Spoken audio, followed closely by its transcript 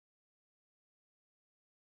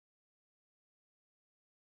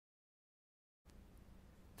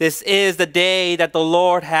This is the day that the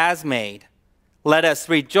Lord has made. Let us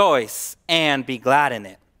rejoice and be glad in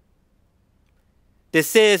it.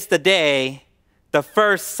 This is the day, the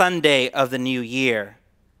first Sunday of the new year.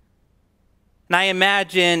 And I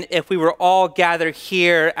imagine if we were all gathered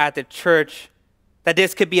here at the church, that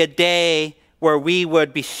this could be a day where we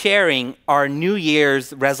would be sharing our New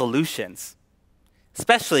Year's resolutions,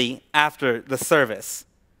 especially after the service.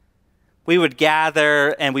 We would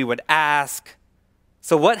gather and we would ask,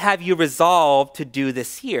 so what have you resolved to do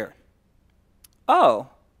this year? Oh,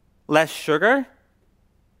 less sugar?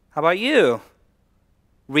 How about you?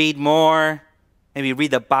 Read more, maybe read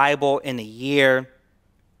the Bible in a year.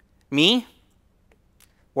 Me?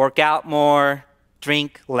 Work out more,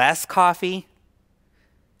 drink less coffee.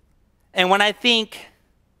 And when I think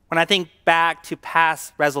back to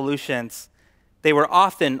past resolutions, they were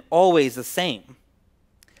often always the same.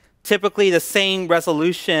 Typically the same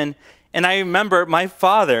resolution, and I remember my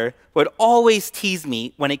father would always tease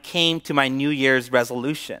me when it came to my New Year's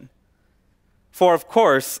resolution. For of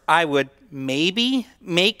course, I would maybe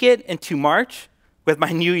make it into March with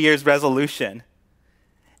my New Year's resolution.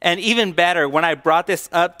 And even better, when I brought this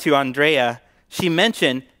up to Andrea, she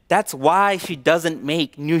mentioned that's why she doesn't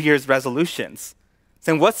make New Year's resolutions.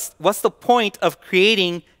 So what's the point of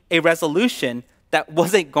creating a resolution that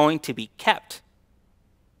wasn't going to be kept?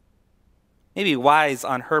 Maybe wise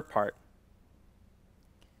on her part.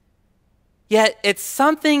 Yet it's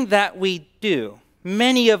something that we do,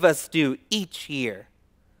 many of us do each year.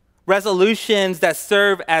 Resolutions that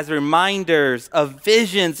serve as reminders of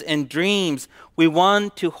visions and dreams we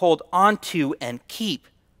want to hold on to and keep.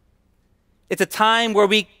 It's a time where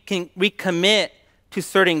we can recommit to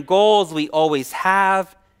certain goals we always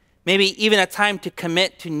have, maybe even a time to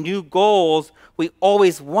commit to new goals we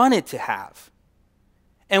always wanted to have.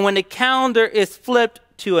 And when the calendar is flipped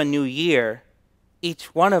to a new year,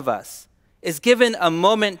 each one of us is given a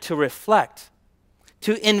moment to reflect,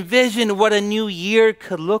 to envision what a new year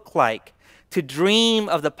could look like, to dream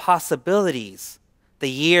of the possibilities the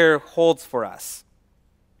year holds for us.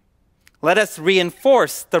 Let us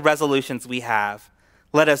reinforce the resolutions we have.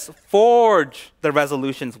 Let us forge the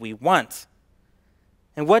resolutions we want.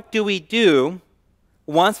 And what do we do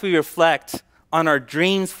once we reflect on our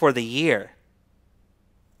dreams for the year?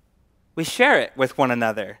 We share it with one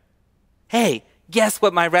another. Hey, guess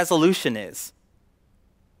what my resolution is?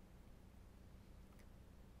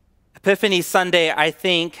 Epiphany Sunday, I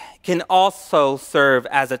think, can also serve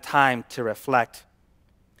as a time to reflect,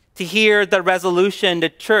 to hear the resolution the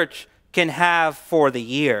church can have for the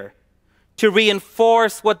year, to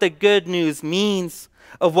reinforce what the good news means,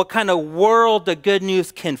 of what kind of world the good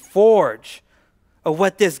news can forge, of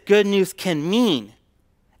what this good news can mean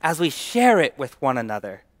as we share it with one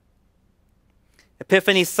another.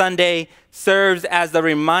 Epiphany Sunday serves as the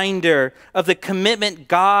reminder of the commitment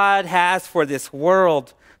God has for this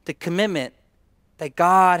world, the commitment that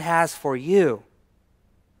God has for you.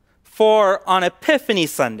 For on Epiphany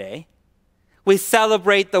Sunday, we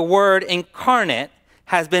celebrate the Word incarnate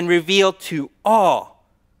has been revealed to all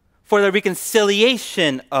for the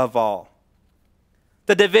reconciliation of all.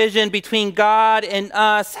 The division between God and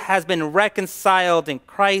us has been reconciled in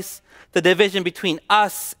Christ. The division between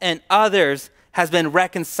us and others has been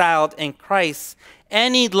reconciled in Christ.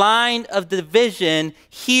 Any line of division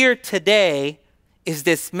here today is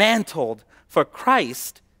dismantled, for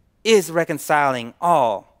Christ is reconciling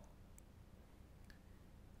all.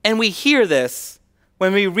 And we hear this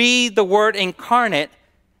when we read the Word incarnate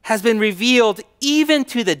has been revealed even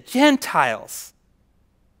to the Gentiles.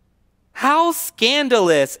 How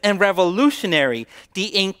scandalous and revolutionary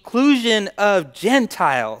the inclusion of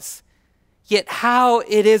Gentiles, yet how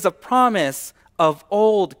it is a promise of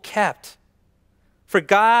old kept. For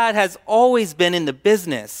God has always been in the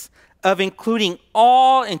business of including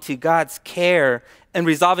all into God's care and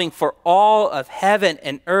resolving for all of heaven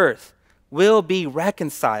and earth will be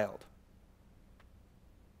reconciled.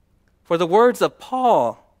 For the words of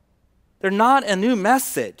Paul, they're not a new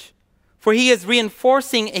message, for he is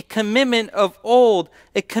reinforcing a commitment of old,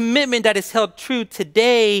 a commitment that is held true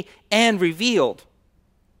today and revealed.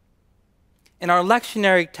 In our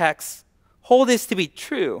lectionary text, hold this to be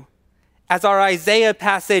true, as our Isaiah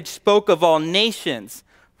passage spoke of all nations,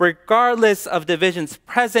 regardless of divisions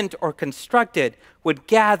present or constructed, would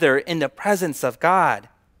gather in the presence of God.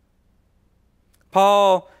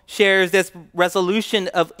 Paul shares this resolution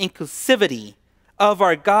of inclusivity of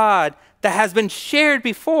our God that has been shared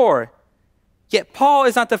before. Yet Paul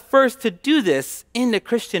is not the first to do this in the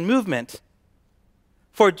Christian movement.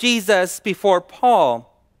 For Jesus, before Paul,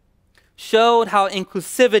 showed how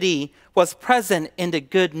inclusivity was present in the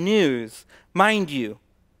good news. Mind you,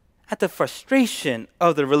 at the frustration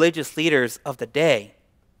of the religious leaders of the day.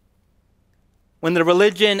 When the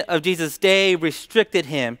religion of Jesus' day restricted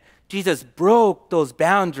him, Jesus broke those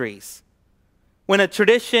boundaries. When a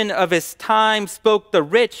tradition of his time spoke the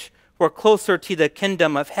rich were closer to the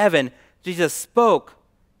kingdom of heaven, Jesus spoke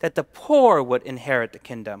that the poor would inherit the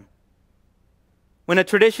kingdom. When a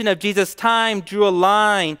tradition of Jesus' time drew a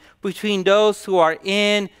line between those who are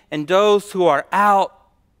in and those who are out,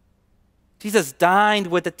 Jesus dined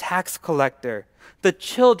with the tax collector. The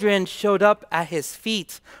children showed up at his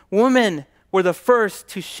feet. Women were the first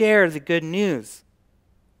to share the good news.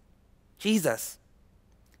 Jesus,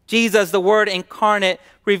 the Word incarnate,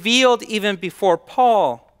 revealed even before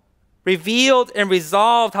Paul, revealed and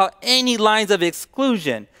resolved how any lines of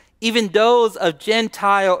exclusion, even those of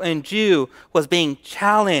Gentile and Jew, was being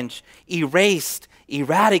challenged, erased,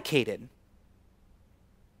 eradicated.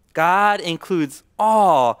 God includes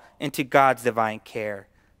all into God's divine care.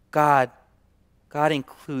 God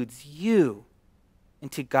includes you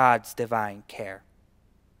into God's divine care.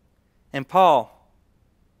 And Paul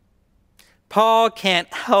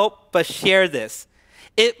can't help but share this.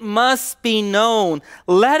 It must be known,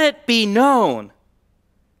 let it be known,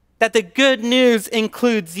 that the good news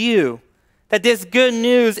includes you, that this good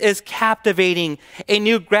news is captivating, a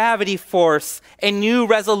new gravity force, a new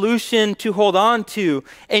resolution to hold on to,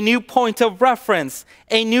 a new point of reference,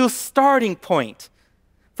 a new starting point.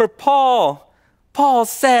 For Paul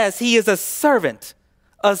says he is a servant,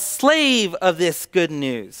 a slave of this good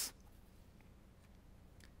news.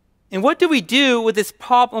 And what do we do with this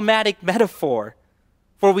problematic metaphor?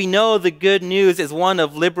 For we know the good news is one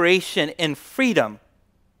of liberation and freedom.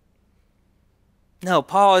 No,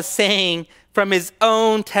 Paul is saying from his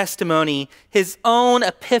own testimony, his own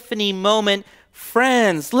epiphany moment,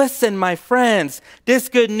 friends, listen, my friends, this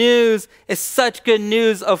good news is such good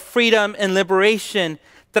news of freedom and liberation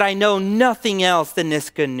that I know nothing else than this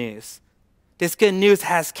good news. This good news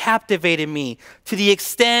has captivated me to the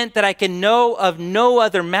extent that I can know of no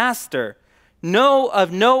other master, know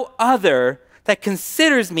of no other that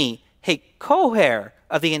considers me a co-heir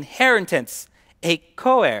of the inheritance, a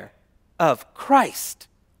co-heir of Christ.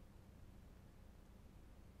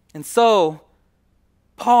 And so,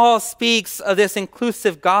 Paul speaks of this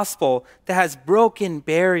inclusive gospel that has broken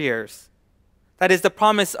barriers. That is the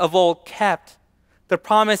promise of old kept. The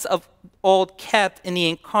promise of old kept in the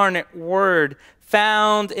incarnate word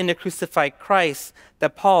found in the crucified Christ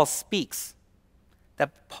that Paul speaks.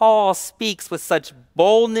 That Paul speaks with such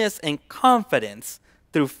boldness and confidence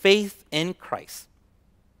through faith in Christ.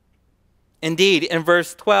 Indeed, in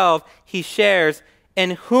verse 12, he shares,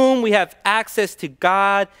 in whom we have access to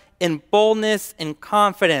God in boldness and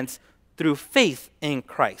confidence through faith in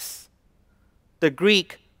Christ. The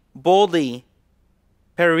Greek, boldly,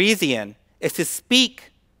 Parisian, is to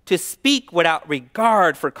speak without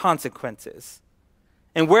regard for consequences.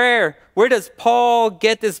 And where does Paul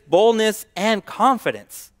get this boldness and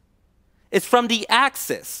confidence? It's from the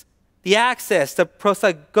access, the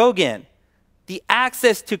prosagogen, the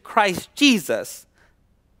access to Christ Jesus.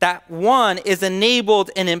 That one is enabled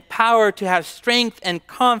and empowered to have strength and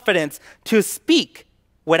confidence to speak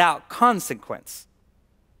without consequence.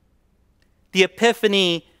 The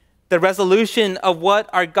epiphany, the resolution of what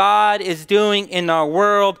our God is doing in our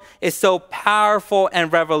world is so powerful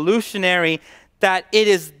and revolutionary that it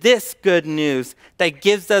is this good news that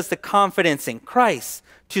gives us the confidence in Christ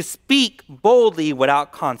to speak boldly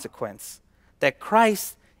without consequence, that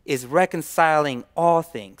Christ is reconciling all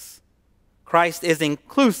things. Christ is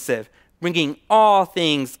inclusive, bringing all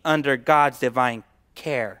things under God's divine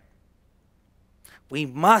care. We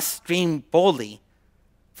must dream boldly,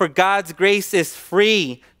 for God's grace is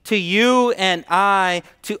free to you and I,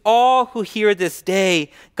 to all who hear this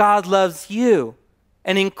day. God loves you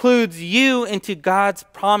and includes you into God's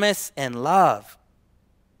promise and love.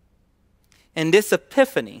 And this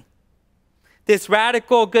epiphany, this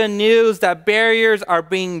radical good news that barriers are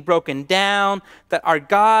being broken down, that our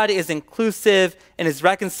God is inclusive and is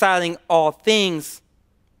reconciling all things,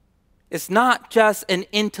 is not just an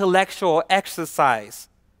intellectual exercise.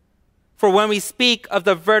 For when we speak of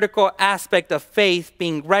the vertical aspect of faith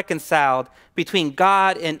being reconciled between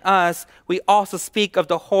God and us, we also speak of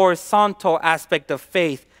the horizontal aspect of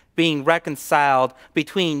faith being reconciled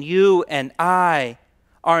between you and I,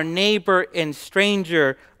 our neighbor and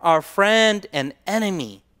stranger, our friend and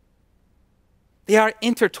enemy. They are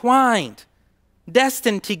intertwined,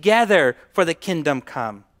 destined together for the kingdom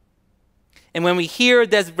come. And when we hear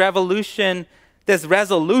this resolution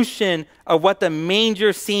of what the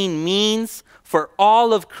manger scene means for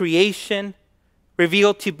all of creation,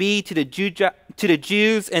 revealed to be to the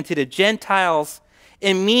Jews and to the Gentiles,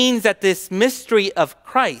 It means that this mystery of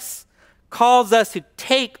Christ calls us to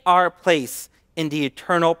take our place in the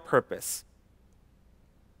eternal purpose.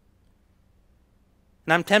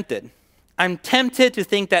 And I'm tempted. I'm tempted to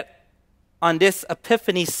think that on this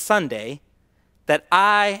Epiphany Sunday, that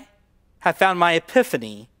I have found my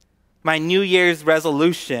epiphany, my New Year's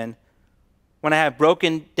resolution, when I have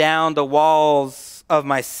broken down the walls of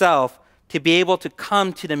myself to be able to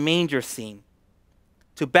come to the manger scene,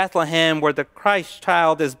 to Bethlehem where the Christ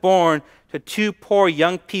child is born to two poor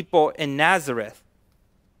young people in Nazareth,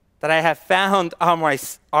 that I have found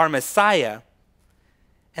our Messiah.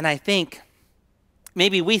 And I think,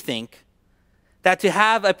 maybe we think, that to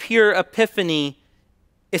have a pure epiphany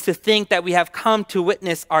is to think that we have come to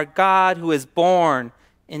witness our God who is born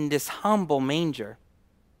in this humble manger.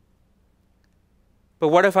 But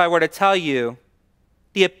what if I were to tell you,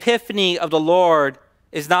 the epiphany of the Lord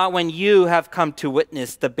is not when you have come to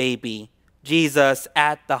witness the baby, Jesus,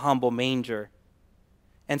 at the humble manger.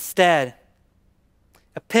 Instead,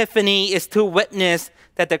 epiphany is to witness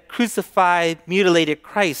that the crucified, mutilated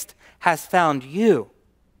Christ has found you.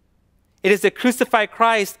 It is the crucified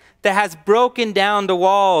Christ that has broken down the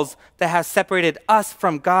walls that has separated us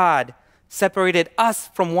from God, separated us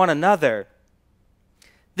from one another.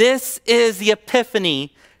 This is the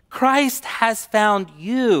epiphany. Christ has found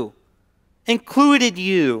you, included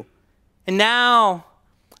you. And now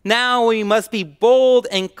we must be bold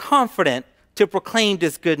and confident to proclaim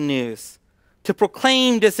this good news, to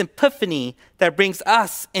proclaim this epiphany that brings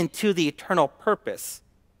us into the eternal purpose.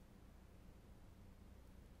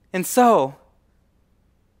 And so,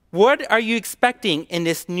 what are you expecting in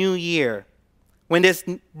this new year when this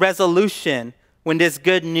resolution, when this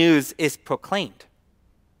good news is proclaimed?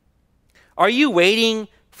 Are you waiting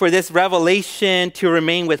for this revelation to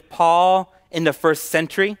remain with Paul in the first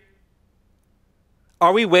century?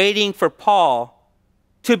 Are we waiting for Paul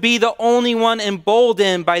to be the only one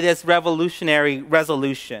emboldened by this revolutionary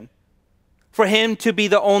resolution? For him to be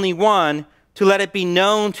the only one to let it be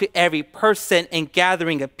known to every person and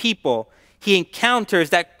gathering of people he encounters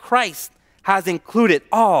that Christ has included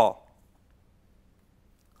all.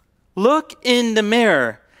 Look in the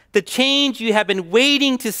mirror. The change you have been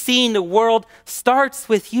waiting to see in the world starts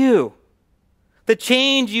with you. The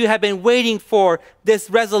change you have been waiting for, this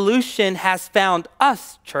resolution has found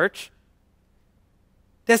us, church.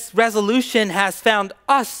 This resolution has found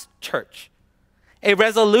us, church. A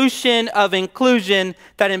resolution of inclusion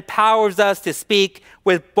that empowers us to speak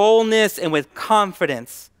with boldness and with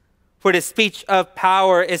confidence. For the speech of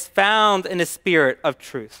power is found in the spirit of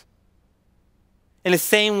truth. In the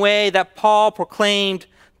same way that Paul proclaimed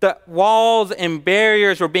the walls and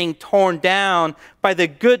barriers were being torn down by the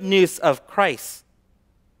good news of Christ,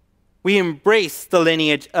 we embrace the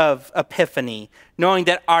lineage of Epiphany, knowing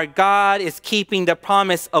that our God is keeping the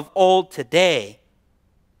promise of old today.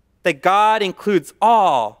 That God includes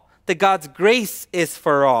all, that God's grace is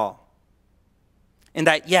for all. And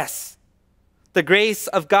that, yes, the grace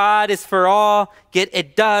of God is for all, yet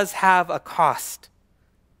it does have a cost.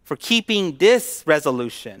 For keeping this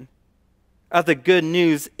resolution of the good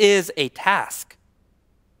news is a task.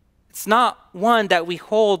 It's not one that we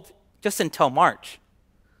hold just until March,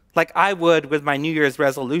 like I would with my New Year's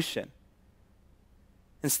resolution.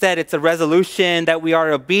 Instead, it's a resolution that we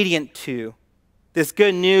are obedient to. This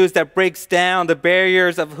good news that breaks down the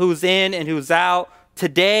barriers of who's in and who's out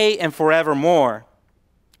today and forevermore.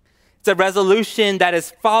 It's a resolution that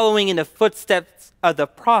is following in the footsteps of the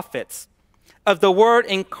prophets, of the Word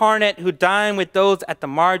incarnate who dined with those at the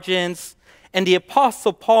margins, and the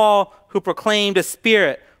Apostle Paul who proclaimed the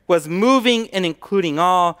Spirit was moving and including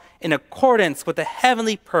all in accordance with the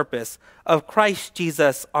heavenly purpose of Christ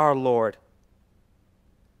Jesus our Lord.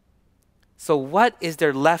 So what is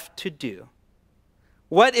there left to do?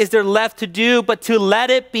 What is there left to do but to let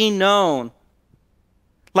it be known?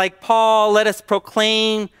 Like Paul, let us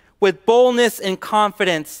proclaim with boldness and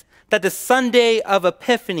confidence that the Sunday of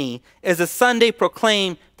Epiphany is a Sunday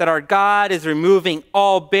proclaimed that our God is removing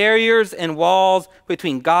all barriers and walls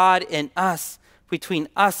between God and us, between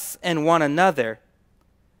us and one another.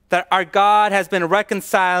 That our God has been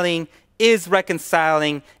reconciling, is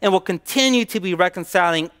reconciling, and will continue to be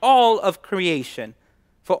reconciling all of creation.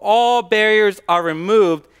 For all barriers are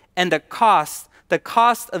removed, and the cost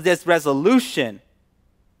of this resolution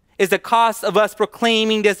is the cost of us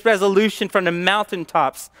proclaiming this resolution from the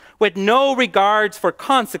mountaintops with no regards for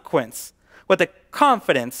consequence, with the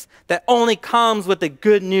confidence that only comes with the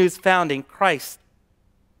good news found in Christ.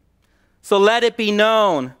 So let it be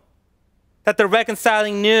known that the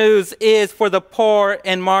reconciling news is for the poor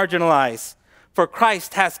and marginalized, for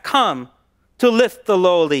Christ has come to lift the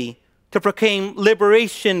lowly, to proclaim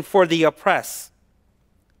liberation for the oppressed.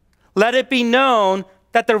 Let it be known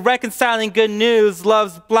that the reconciling good news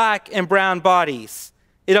loves black and brown bodies.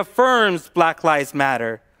 It affirms Black Lives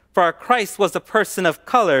Matter, for our Christ was a person of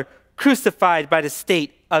color crucified by the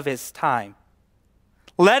state of his time.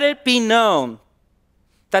 Let it be known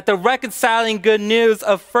that the reconciling good news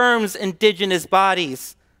affirms indigenous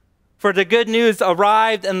bodies, for the good news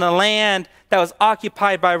arrived in the land that was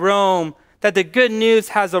occupied by Rome, that the good news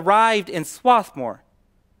has arrived in Swarthmore,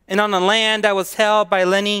 and on the land that was held by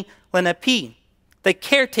Lenape, the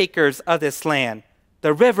caretakers of this land,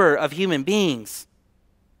 the river of human beings.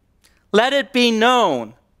 Let it be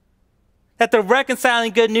known that the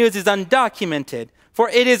reconciling good news is undocumented, for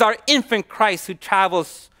it is our infant Christ who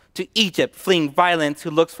travels to Egypt, fleeing violence, who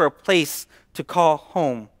looks for a place to call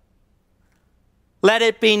home. Let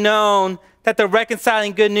it be known that the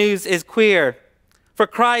reconciling good news is queer, for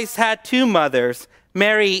Christ had two mothers,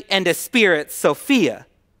 Mary and the Spirit, Sophia.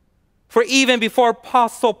 For even before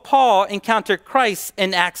Apostle Paul encountered Christ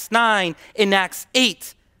in Acts 9, in Acts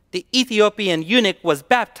 8, the Ethiopian eunuch was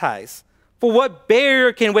baptized. For what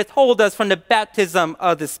barrier can withhold us from the baptism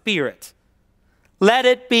of the Spirit? Let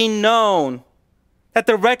it be known that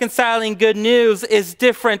the reconciling good news is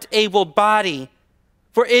different abled body,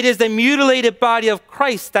 for it is the mutilated body of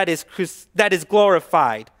Christ that is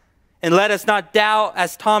glorified. And let us not doubt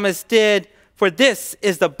as Thomas did, for this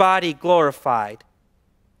is the body glorified.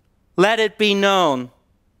 Let it be known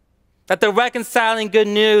that the reconciling good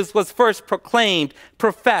news was first proclaimed,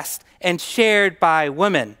 professed, and shared by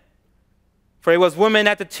women. For it was women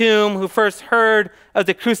at the tomb who first heard of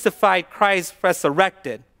the crucified Christ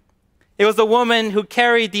resurrected. It was a woman who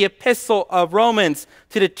carried the epistle of Romans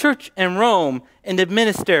to the church in Rome and the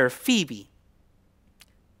minister Phoebe.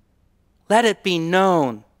 Let it be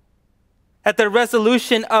known that the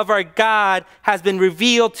resolution of our God has been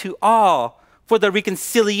revealed to all for the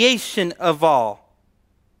reconciliation of all.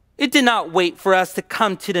 It did not wait for us to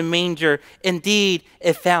come to the manger. Indeed,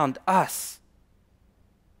 it found us.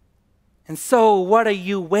 And so what are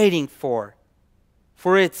you waiting for?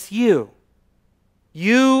 For it's you.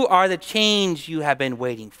 You are the change you have been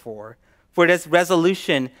waiting for this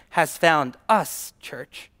resolution has found us,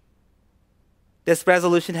 church. This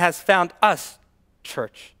resolution has found us,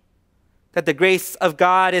 church. That the grace of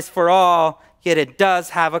God is for all, yet it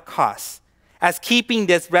does have a cost, as keeping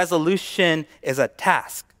this resolution is a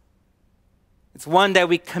task. It's one that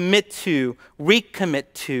we commit to,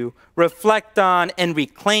 recommit to, reflect on, and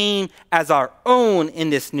reclaim as our own in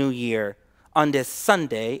this new year on this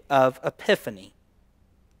Sunday of Epiphany.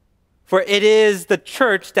 For it is the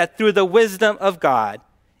church that through the wisdom of God,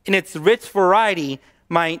 in its rich variety,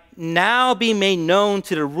 might now be made known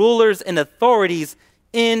to the rulers and authorities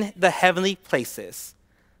in the heavenly places.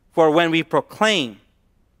 For when we proclaim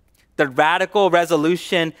the radical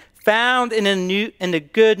resolution found in the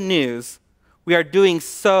good news, we are doing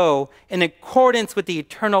so in accordance with the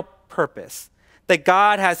eternal purpose that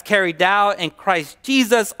God has carried out in Christ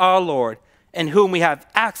Jesus our Lord, in whom we have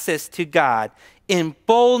access to God in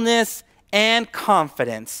boldness and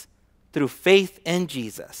confidence through faith in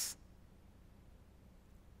Jesus.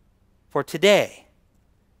 For today,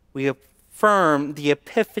 we affirm the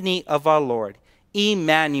epiphany of our Lord,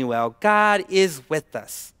 Emmanuel. God is with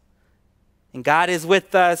us. And God is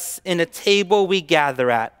with us in the table we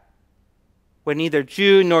gather at, where neither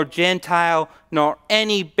Jew nor Gentile nor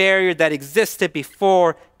any barrier that existed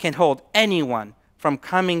before can hold anyone from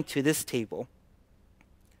coming to this table.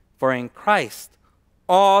 For in Christ,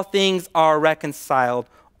 all things are reconciled,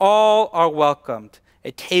 all are welcomed,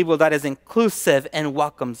 a table that is inclusive and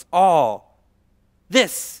welcomes all.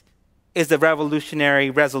 This is the revolutionary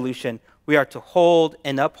resolution we are to hold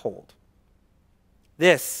and uphold.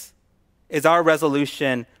 This is our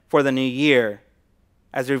resolution for the new year,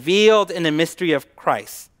 as revealed in the mystery of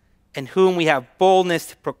Christ, in whom we have boldness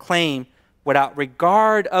to proclaim without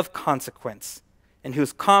regard of consequence, in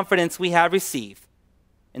whose confidence we have received,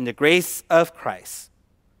 in the grace of Christ,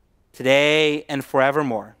 today and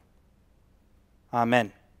forevermore.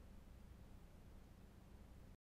 Amen.